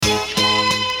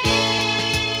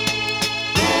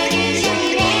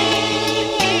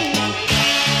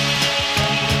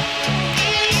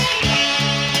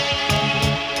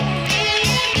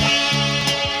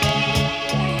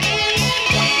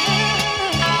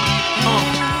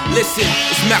Listen,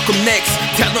 it's Malcolm next.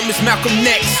 Tell them it's Malcolm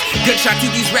next. Gunshot to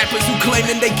these rappers who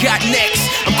claiming they got next.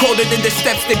 I'm colder than the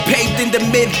steps they paved in the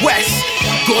Midwest.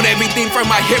 Gold everything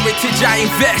from my heritage I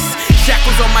invest.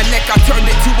 Shackles on my neck, I turned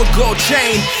it to a gold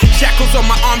chain. Shackles on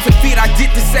my arms and feet, I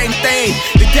did the same thing.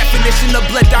 The definition of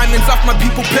blood diamonds off my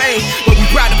people pain. But we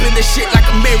brought up in this shit like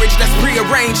a marriage that's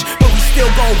prearranged. But we still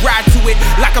gon' ride to it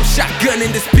like I'm shotgunning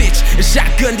this bitch. And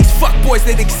shotgun these fuckboys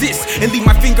that exist. And leave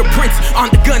my fingerprints on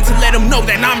the gun to let them know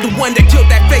that I'm the one that killed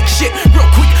that fake shit. Real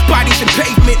quick, bodies in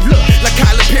pavement. Look, like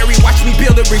Kyler Perry, watch me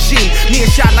build a regime. Me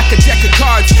and shot like a deck of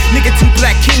cards. Nigga, two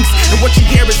black kings. And what you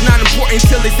hear is not important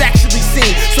till it's actually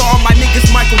seen. So all my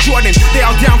niggas Michael Jordan, they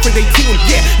all down for their team.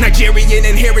 Yeah, Nigerian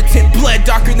inheritant, blood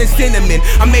darker than cinnamon.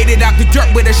 I made it out the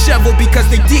dirt with a shovel because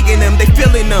they digging them, they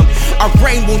feeling them. Our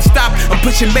rain won't stop, I'm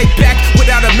pushing Maybach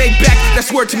without a Maybach.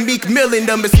 That's word to Meek Mill in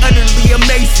them, it's utterly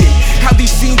amazing. How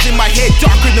these scenes in my head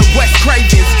darker than Wes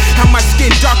Cravens. How my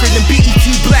skin darker than BET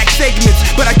black segments.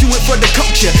 But I do it for the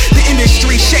culture, the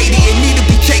industry shady and need to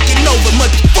be taken over,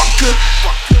 motherfucker.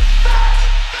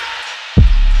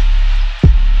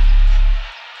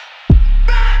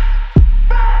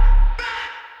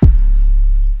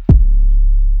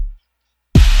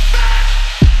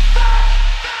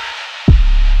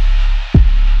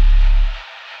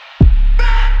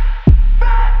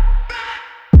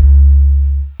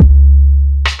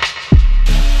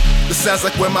 Sounds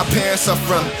like where my parents are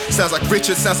from. Sounds like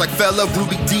Richard, sounds like Fella,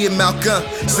 Ruby D and Malcolm.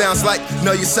 Sounds like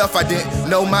know yourself, I didn't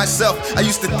know myself. I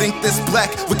used to think this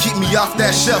black would keep me off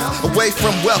that shelf, away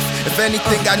from wealth. If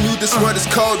anything, I knew this word is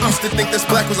cold. Used to think this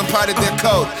black was a part of their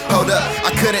code. Hold up,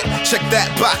 I couldn't check that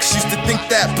box. Used to think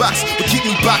that box would keep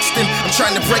me boxed in. I'm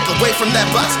trying to break away from that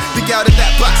box. Think out of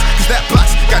that box, cause that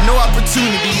box got no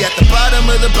opportunity. At the bottom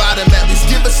of the bottom, at least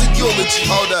give us a eulogy.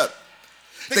 Hold up,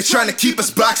 they trying to keep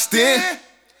us boxed in.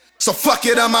 So fuck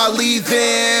it, I'm out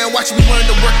leaving. Watch me learn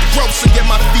to work the ropes and get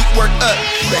my feet worked up.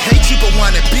 They hate you but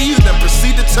wanna be you, then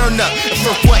proceed to turn up. And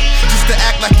for what? Just to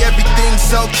act like everything's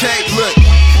okay. Look,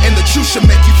 and the truth should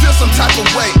make you feel some type of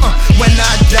way. When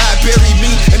I die, bury me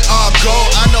in all gold.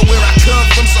 I know where I come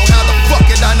from, so how the fuck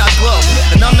did I not glow?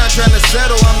 And I'm not trying to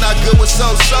settle, I'm not good with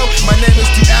so-so. My name is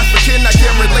too African, I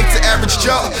can't relate to average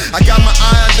Joe. I got my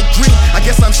eye on the green, I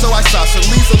guess I'm so isosceles.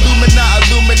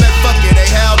 Illuminate, fuck it, they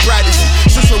how bright is it?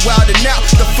 Since we're wildin' out,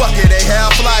 the fuck it, they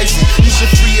how flies it? You should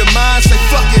free your mind, say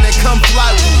fuck it and come fly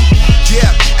with me.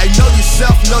 Yeah, hey, know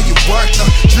yourself, know your worth.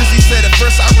 Drizzy said at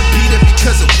first, I repeat it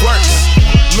because it works.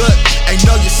 Look, hey,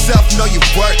 know yourself, know your